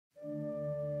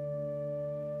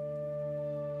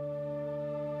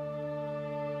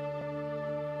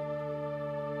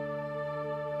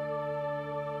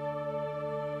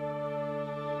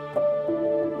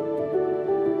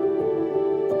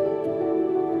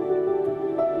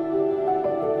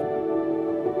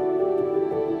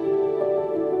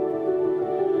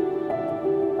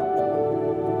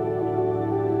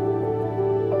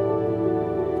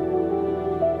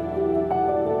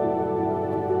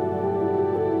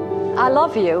I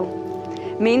love you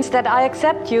means that I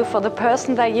accept you for the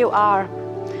person that you are,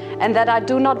 and that I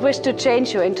do not wish to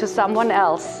change you into someone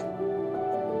else.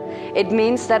 It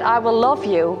means that I will love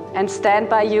you and stand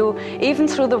by you even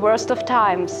through the worst of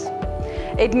times.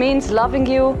 It means loving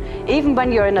you even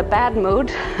when you're in a bad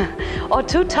mood or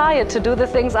too tired to do the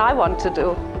things I want to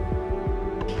do.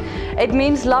 It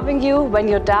means loving you when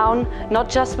you're down, not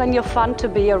just when you're fun to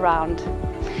be around.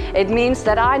 It means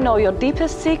that I know your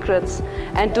deepest secrets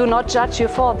and do not judge you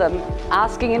for them,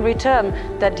 asking in return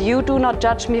that you do not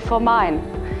judge me for mine.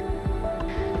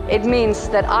 It means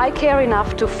that I care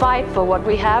enough to fight for what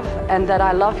we have and that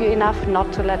I love you enough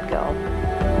not to let go.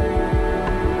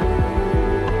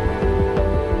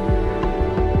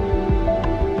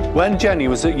 When Jenny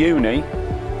was at uni,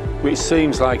 which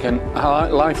seems like a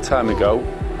lifetime ago,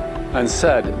 and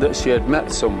said that she had met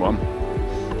someone,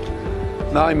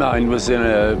 my mind was in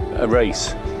a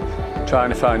race, trying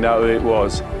to find out who it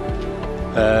was.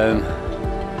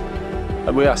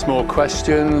 And we asked more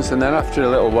questions, and then after a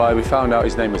little while we found out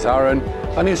his name was Aran,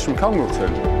 and he was from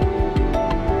Congleton.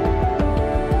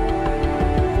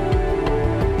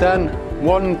 Then,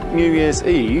 one New Year's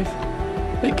Eve,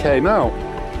 it came out.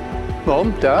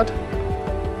 Mum, Dad,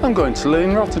 I'm going to live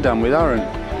in Rotterdam with Aran.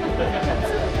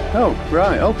 Oh,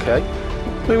 right, okay.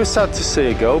 We were sad to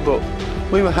see her go, but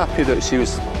we were happy that she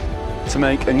was to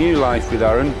make a new life with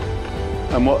Aran,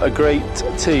 and what a great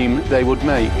team they would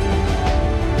make.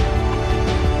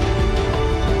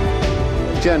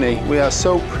 Jenny, we are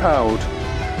so proud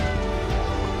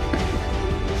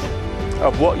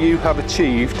of what you have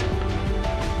achieved,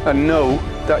 and know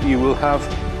that you will have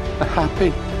a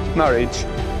happy marriage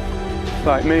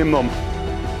like me and Mum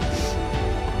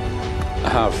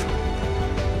have.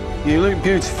 You look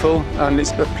beautiful, and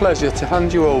it's a pleasure to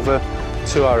hand you over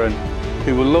to Aran,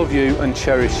 who will love you and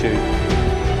cherish you.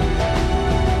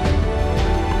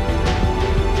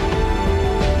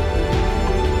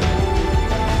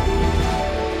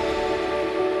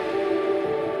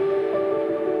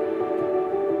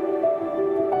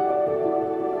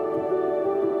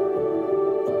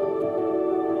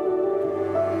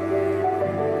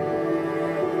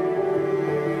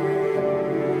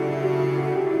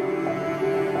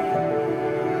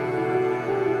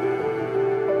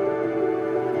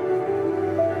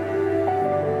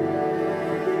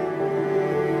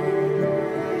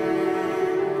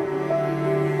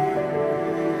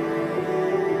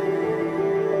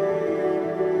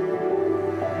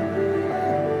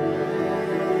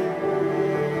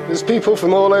 There's people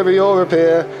from all over Europe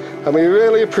here, and we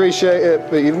really appreciate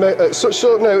it that you've made at such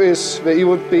short notice that you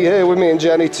would be here with me and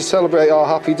Jenny to celebrate our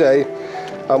happy day,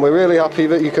 and we're really happy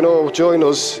that you can all join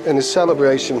us in this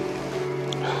celebration.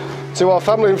 To our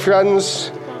family and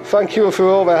friends, thank you for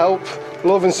all the help,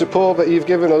 love and support that you've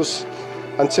given us,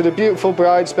 and to the beautiful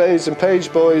bridesmaids and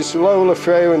page boys, Lola,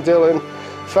 Freya and Dylan,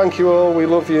 thank you all, we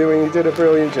love you and you did a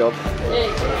brilliant job.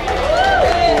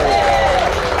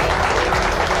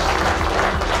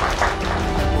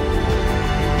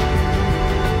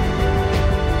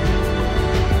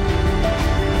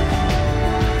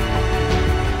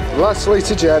 Lastly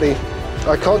to Jenny,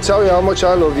 I can't tell you how much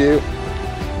I love you.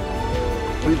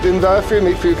 You've been there for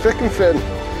me through thick and thin.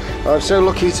 I'm so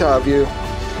lucky to have you.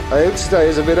 I hope today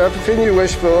has been everything you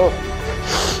wish for,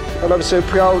 and I'm so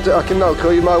proud that I can now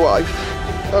call you my wife.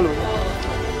 I love you.